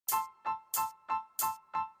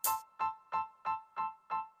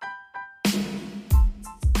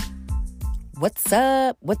What's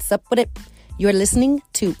up? What's up with it? You're listening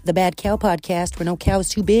to the Bad Cow Podcast, where no cow is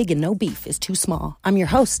too big and no beef is too small. I'm your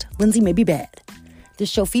host, Lindsay Maybe Bad. This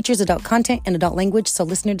show features adult content and adult language, so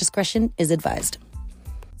listener discretion is advised.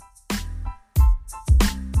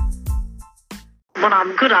 When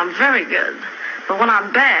I'm good, I'm very good. But when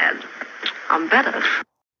I'm bad, I'm better.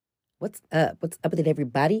 What's up? What's up with it,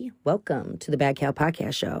 everybody? Welcome to the Bad Cow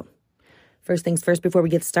Podcast Show. First things first, before we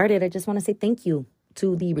get started, I just want to say thank you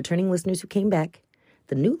to the returning listeners who came back,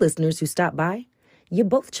 the new listeners who stopped by. You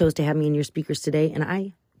both chose to have me in your speakers today, and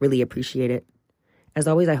I really appreciate it. As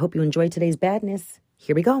always, I hope you enjoyed today's badness.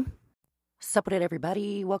 Here we go. Sup with it,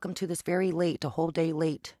 everybody. Welcome to this very late, a whole day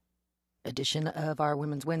late edition of our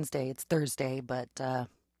Women's Wednesday. It's Thursday, but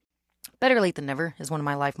better late than never is one of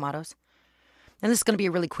my life mottos. And this is going to be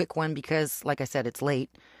a really quick one because, like I said, it's late.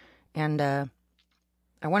 And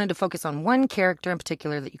I wanted to focus on one character in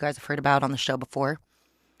particular that you guys have heard about on the show before.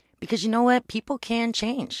 Because you know what? People can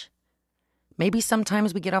change. Maybe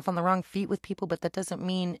sometimes we get off on the wrong feet with people, but that doesn't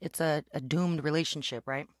mean it's a doomed relationship,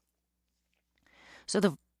 right?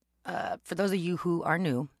 So for those of you who are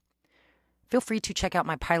new, feel free to check out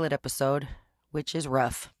my pilot episode, which is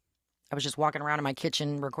rough. I was just walking around in my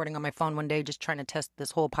kitchen, recording on my phone one day, just trying to test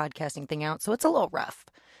this whole podcasting thing out. So it's a little rough.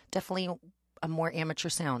 Definitely a more amateur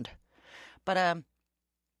sound. But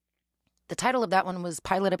the title of that one was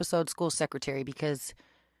Pilot Episode School Secretary, because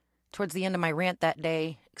towards the end of my rant that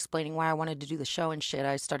day, explaining why I wanted to do the show and shit,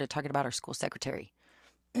 I started talking about our school secretary,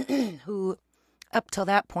 who, up till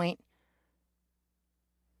that point,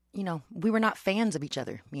 you know, we were not fans of each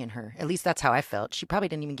other, me and her. At least that's how I felt. She probably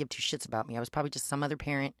didn't even give two shits about me. I was probably just some other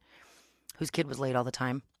parent whose kid was late all the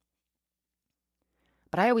time.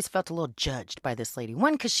 But I always felt a little judged by this lady.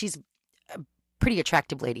 One, because she's a pretty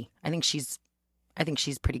attractive lady. I think she's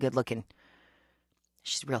pretty good looking.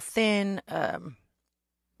 She's real thin,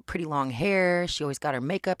 pretty long hair. She always got her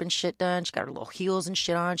makeup and shit done. She got her little heels and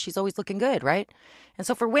shit on. She's always looking good, right? And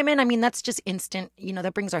so for women, I mean, that's just instant. You know,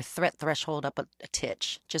 that brings our threat threshold up a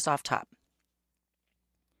titch, just off top.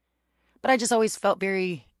 But I just always felt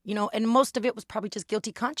very, you know, and most of it was probably just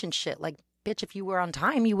guilty conscience shit. Like, bitch, if you were on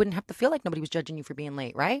time, you wouldn't have to feel like nobody was judging you for being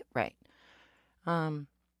late, right? Right.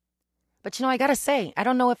 But, you know, I got to say, I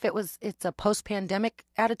don't know if it's a post-pandemic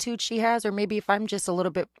attitude she has, or maybe if I'm just a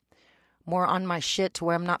little bit more on my shit to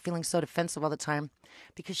where I'm not feeling so defensive all the time,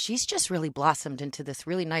 because she's just really blossomed into this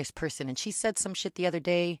really nice person. And she said some shit the other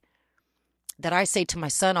day that I say to my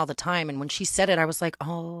son all the time. And when she said it, I was like,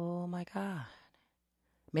 oh my God,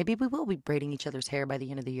 maybe we will be braiding each other's hair by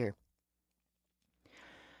the end of the year.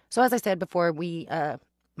 So as I said before,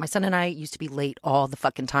 my son and I used to be late all the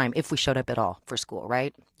fucking time if we showed up at all for school,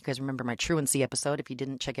 right? You guys remember my truancy episode if you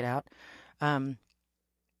didn't check it out.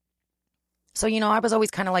 So, you know, I was always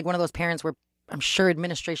kind of like one of those parents where I'm sure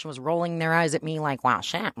administration was rolling their eyes at me like, wow,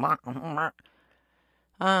 shit.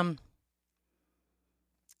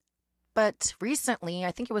 But recently,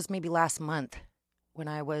 I think it was maybe last month, when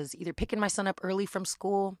I was either picking my son up early from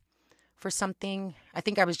school for something. I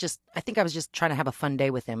think I was just trying to have a fun day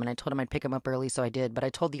with him, and I told him I'd pick him up early, so I did. But I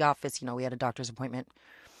told the office, you know, we had a doctor's appointment.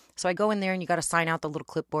 So I go in there, and you got to sign out the little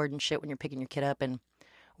clipboard and shit when you're picking your kid up. And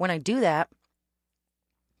when I do that,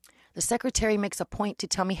 the secretary makes a point to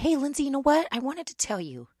tell me, hey, Lindsay, you know what? I wanted to tell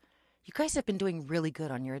you, you guys have been doing really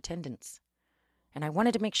good on your attendance. And I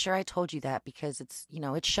wanted to make sure I told you that because it's, you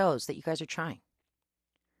know, it shows that you guys are trying.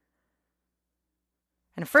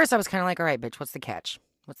 And at first I was kind of like, all right, bitch, what's the catch?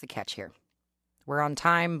 What's the catch here? We're on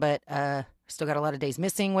time, but still got a lot of days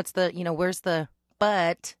missing. What's the, you know, where's the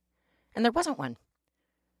but? And there wasn't one.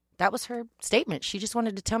 That was her statement. She just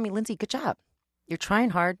wanted to tell me, Lindsay, good job. You're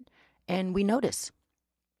trying hard, and we notice.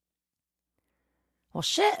 Well,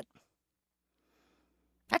 shit.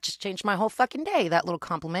 That just changed my whole fucking day, that little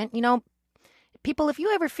compliment. You know, people, if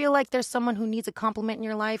you ever feel like there's someone who needs a compliment in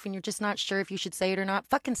your life and you're just not sure if you should say it or not,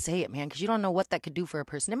 fucking say it, man, because you don't know what that could do for a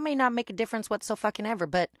person. It may not make a difference whatsoever,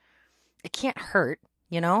 but it can't hurt,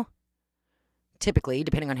 you know? Typically,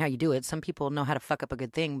 depending on how you do it. Some people know how to fuck up a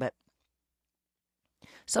good thing, but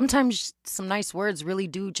sometimes some nice words really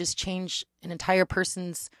do just change an entire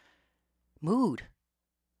person's mood,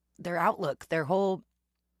 their outlook, their whole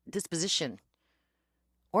disposition.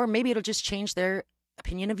 Or maybe it'll just change their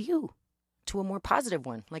opinion of you to a more positive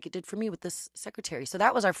one, like it did for me with this secretary. So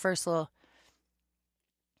that was our first little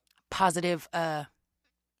positive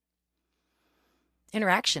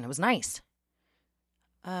interaction. It was nice.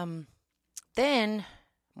 Then,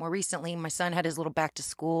 more recently, my son had his little back to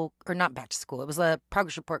school, or not back to school, it was a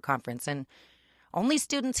progress report conference, and only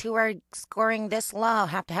students who are scoring this low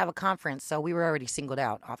have to have a conference. So we were already singled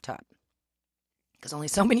out off top, because only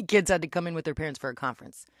so many kids had to come in with their parents for a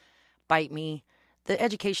conference. bite me. The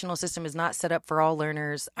educational system is not set up for all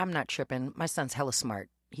learners. I'm not tripping. My son's hella smart.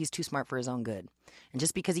 He's too smart for his own good. And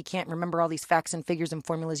just because he can't remember all these facts and figures and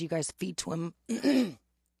formulas you guys feed to him in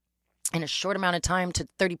a short amount of time to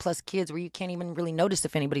 30 plus kids where you can't even really notice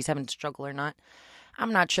if anybody's having a struggle or not,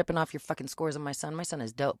 I'm not tripping off your fucking scores on my son. My son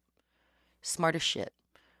is dope. Smart as shit.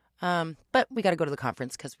 But we got to go to the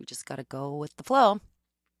conference because we just got to go with the flow.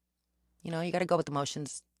 You know, you got to go with the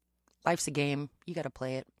motions. Life's a game. You got to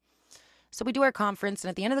play it. So we do our conference. And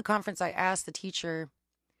at the end of the conference, I asked the teacher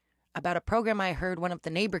about a program I heard one of the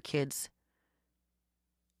neighbor kids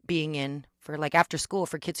being in for like after school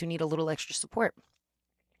for kids who need a little extra support.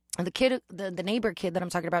 And the neighbor kid that I'm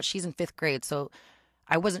talking about, she's in 5th grade. So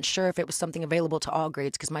I wasn't sure if it was something available to all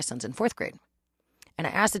grades because my son's in 4th grade. And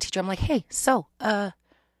I asked the teacher, I'm like, hey, so,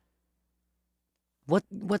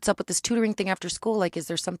 what's up with this tutoring thing after school? Like, is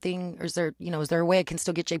there something, or is there a way I can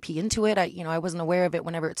still get JP into it? I wasn't aware of it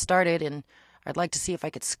whenever it started, and I'd like to see if I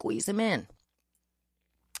could squeeze him in.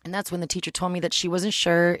 And that's when the teacher told me that she wasn't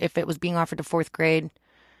sure if it was being offered to 4th grade,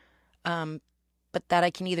 but that I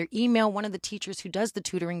can either email one of the teachers who does the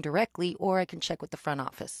tutoring directly, or I can check with the front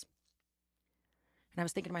office. And I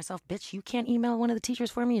was thinking to myself, bitch, you can't email one of the teachers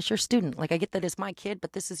for me? It's your student. Like, I get that it's my kid,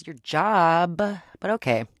 but this is your job. But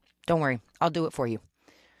okay, don't worry. I'll do it for you.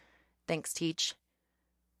 Thanks, teach.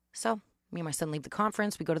 So me and my son leave the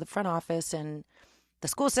conference. We go to the front office, and the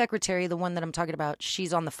school secretary, the one that I'm talking about,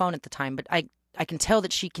 she's on the phone at the time, but I can tell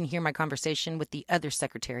that she can hear my conversation with the other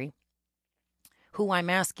secretary, who I'm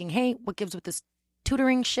asking, hey, what gives with this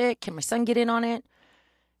tutoring shit? Can my son get in on it?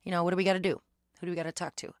 What do we got to do? Who do we got to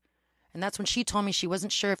talk to? And that's when she told me she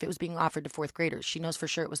wasn't sure if it was being offered to 4th graders. She knows for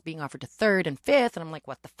sure it was being offered to 3rd and 5th. And I'm like,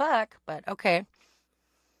 what the fuck? But okay.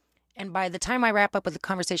 And by the time I wrap up with the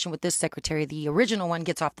conversation with this secretary, the original one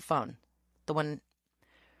gets off the phone. The one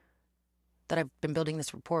that I've been building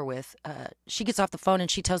this rapport with. She gets off the phone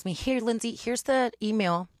and she tells me, here, Lindsay, here's the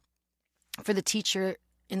email for the teacher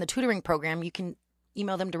in the tutoring program. You can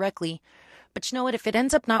email them directly. But you know what? If it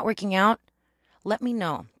ends up not working out, let me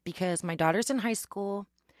know. Because my daughter's in high school.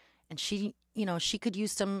 And she could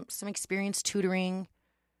use some experience tutoring.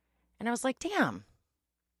 And I was like, damn,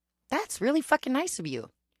 that's really fucking nice of you.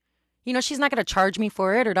 She's not going to charge me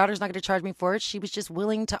for it. Her daughter's not going to charge me for it. She was just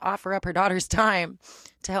willing to offer up her daughter's time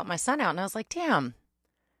to help my son out. And I was like, damn,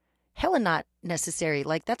 hella not necessary.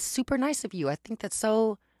 Like, that's super nice of you. I think that's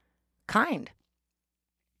so kind.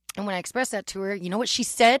 And when I expressed that to her, you know what she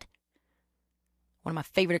said? One of my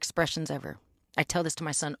favorite expressions ever. I tell this to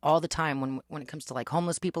my son all the time when it comes to like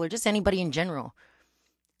homeless people or just anybody in general.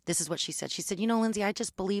 This is what she said. She said, Lindsay, I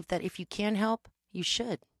just believe that if you can help, you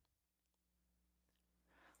should.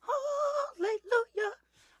 Hallelujah.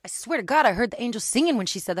 I swear to God, I heard the angels singing when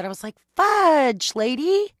she said that. I was like, fudge,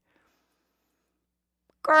 lady.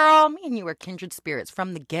 Girl, me and you were kindred spirits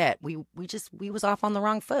from the get. We was off on the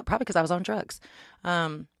wrong foot, probably because I was on drugs.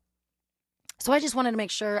 So I just wanted to make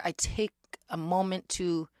sure I take a moment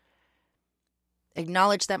to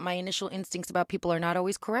acknowledge that my initial instincts about people are not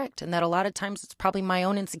always correct, and that a lot of times it's probably my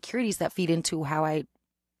own insecurities that feed into how I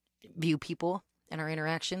view people and our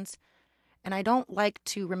interactions. And I don't like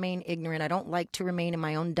to remain ignorant. I don't like to remain in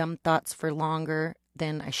my own dumb thoughts for longer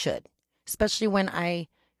than I should, especially when I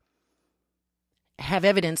have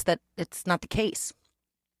evidence that it's not the case.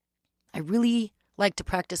 I really like to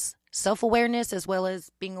practice self-awareness as well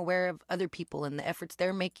as being aware of other people and the efforts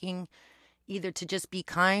they're making, either to just be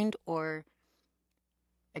kind or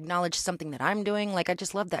acknowledge something that I'm doing. Like, I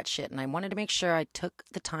just love that shit. And I wanted to make sure I took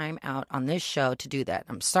the time out on this show to do that.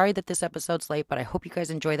 I'm sorry that this episode's late, but I hope you guys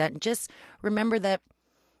enjoy that. And just remember that,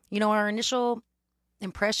 our initial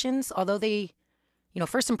impressions, although they,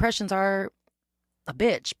 first impressions are a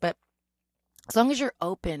bitch, but as long as you're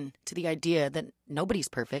open to the idea that nobody's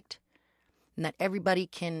perfect and that everybody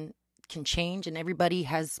can change and everybody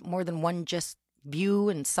has more than one just view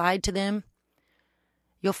and side to them,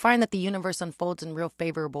 you'll find that the universe unfolds in real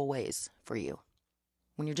favorable ways for you.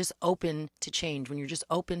 When you're just open to change, when you're just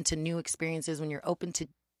open to new experiences, when you're open to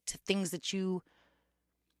things that you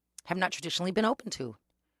have not traditionally been open to.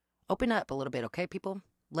 Open up a little bit, okay, people?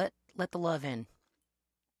 Let the love in.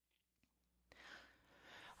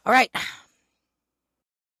 All right.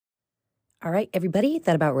 All right, everybody,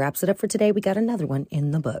 that about wraps it up for today. We got another one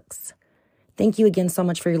in the books. Thank you again so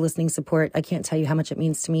much for your listening support. I can't tell you how much it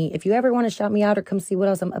means to me. If you ever want to shout me out or come see what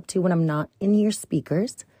else I'm up to when I'm not in your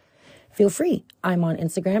speakers, feel free. I'm on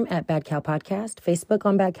Instagram at Bad Cow Podcast, Facebook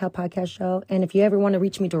on Bad Cow Podcast Show. And if you ever want to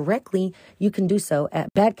reach me directly, you can do so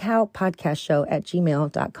at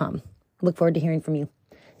badcowpodcastshow@gmail.com. Look forward to hearing from you.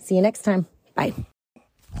 See you next time. Bye.